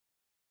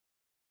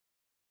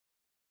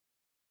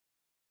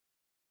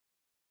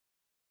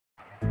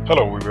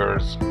Hello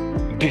viewers,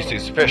 this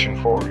is Fashion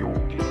for You.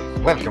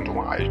 Welcome to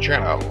my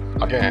channel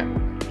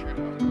again.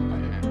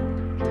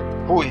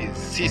 Who is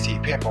Sissy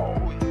Peppo?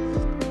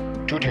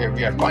 Today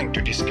we are going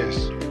to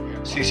discuss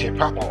Sissy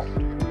Peppo.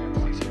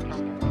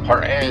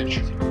 Her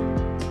age,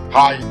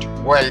 height,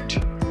 weight,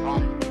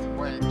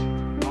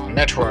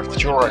 net worth,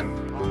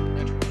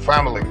 children,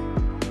 family,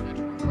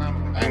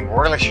 and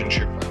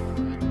relationship.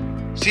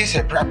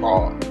 Sissy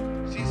Peppo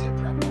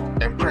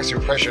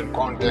impressive fashion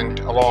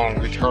content along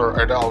with her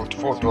adult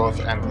photos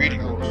and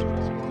videos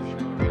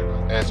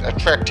has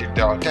attracted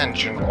the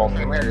attention of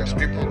numerous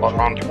people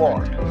around the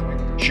world.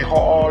 She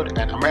holds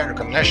an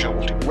American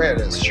nationality,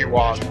 whereas she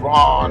was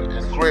born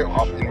and grew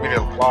up in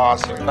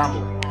middle-class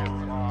family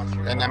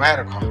in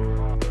America.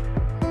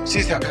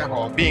 Sissy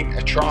Peppo, being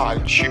a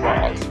child, she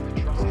was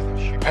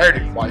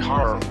herded by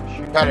her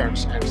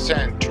parents and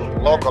sent to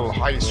local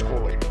high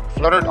school in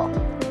Florida.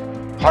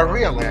 Her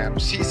real name,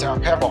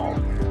 Sissy Peppo,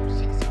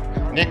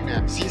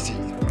 nickname Sissy.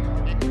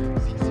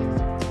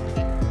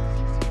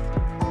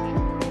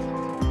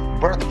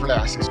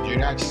 Birthplace is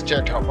United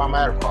States of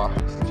America.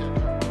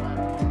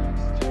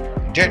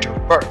 Date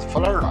of birth,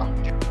 Florida.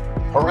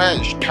 Her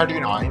age,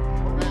 39.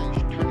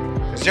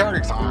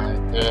 Zodiac sign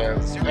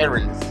is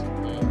Aries.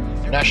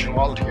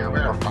 Nationality,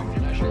 American.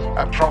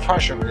 A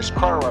profession is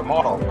career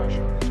model.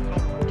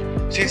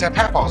 Sissy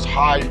Peppo's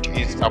height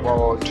is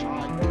about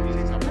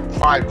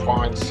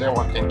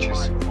 5.7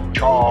 inches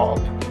tall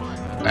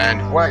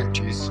and weight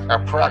is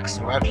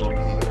approximately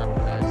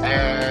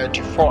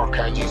 84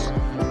 kgs.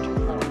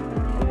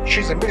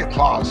 She's a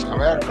middle-class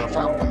American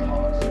family.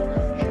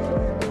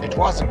 It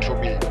wasn't to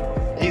be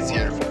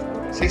easier for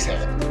Sissy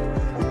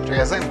to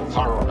resemble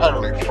her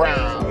early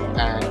friend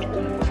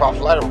and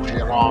popularity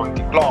around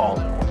the globe,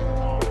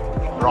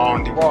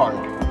 around the world.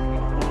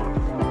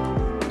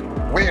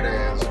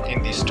 Whereas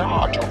in the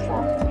start of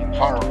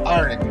her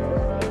earning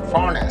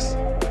furnace,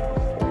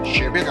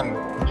 she began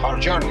her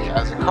journey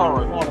as a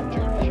career model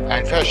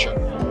and fashion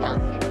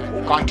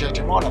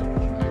content model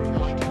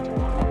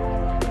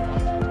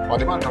on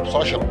the amount of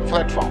social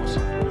platforms.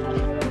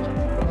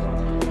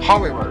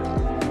 However,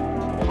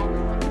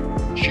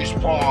 she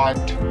spot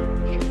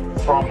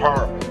from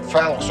her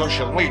fellow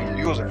social media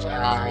users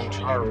and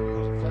her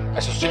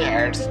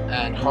associates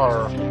and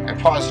her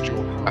positive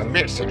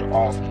message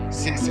of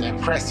Sissy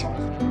impressive.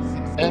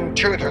 In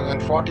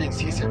 2014,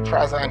 Sissy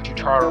presented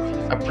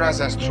her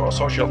presence through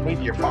social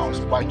media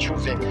posts by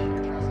choosing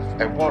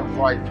a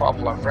worldwide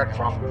popular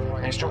platform,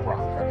 Instagram.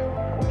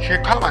 She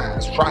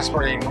comments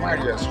transferring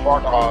various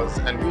photos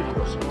and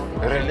videos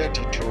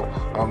related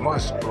to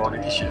muscular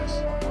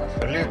issues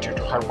related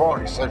to her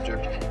body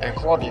subject,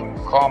 including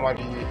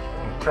comedy,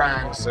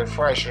 pranks,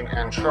 fashion,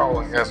 and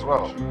traveling as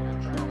well.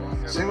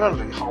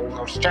 Similarly, her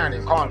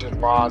outstanding content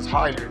was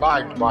highly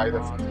liked by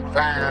the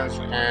fans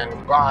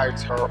and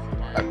guides her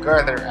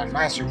gather and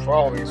massive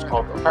followings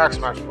of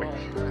approximately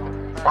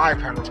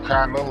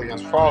 500 million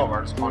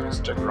followers on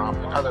Instagram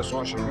and other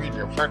social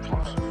media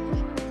platforms.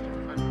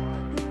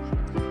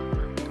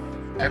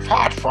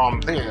 Apart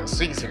from this,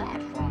 Sissy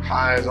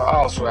has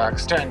also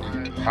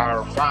extended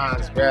her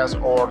fans base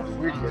over the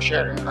video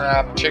sharing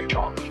app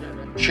TikTok.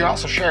 She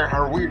also shares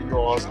her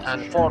videos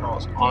and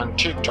photos on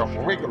TikTok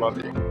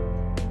regularly.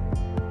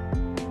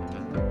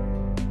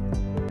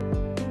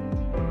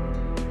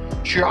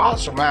 She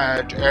also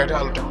made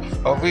adult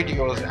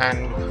videos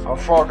and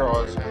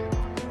photos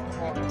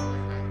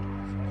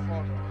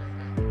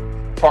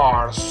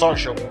for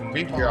social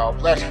media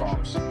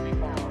platforms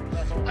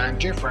and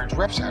different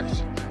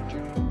websites.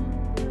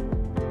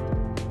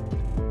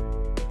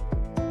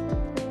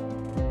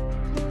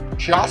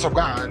 She also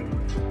gained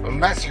a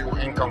massive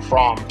income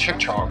from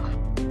TikTok.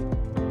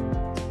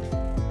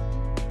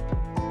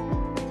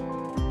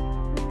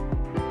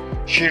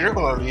 She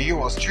regularly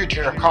uses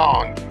Twitter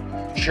account.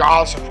 She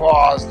also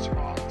posts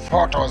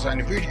photos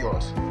and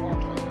videos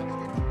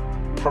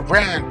for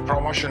brand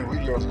promotion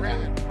videos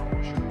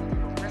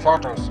and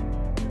photos.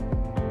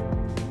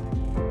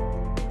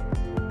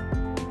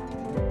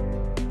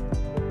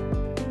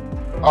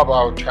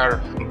 About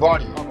her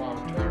body.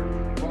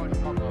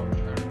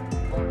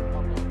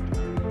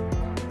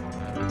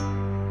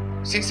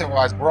 Sissy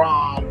was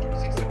born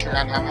to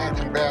an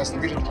American-based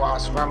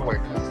middle-class family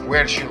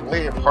where she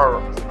lived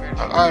her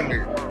early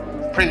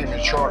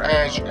premature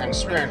age and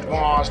spent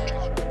most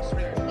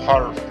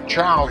her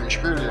childish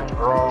period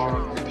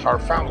around with her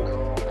family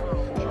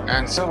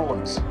and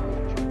siblings.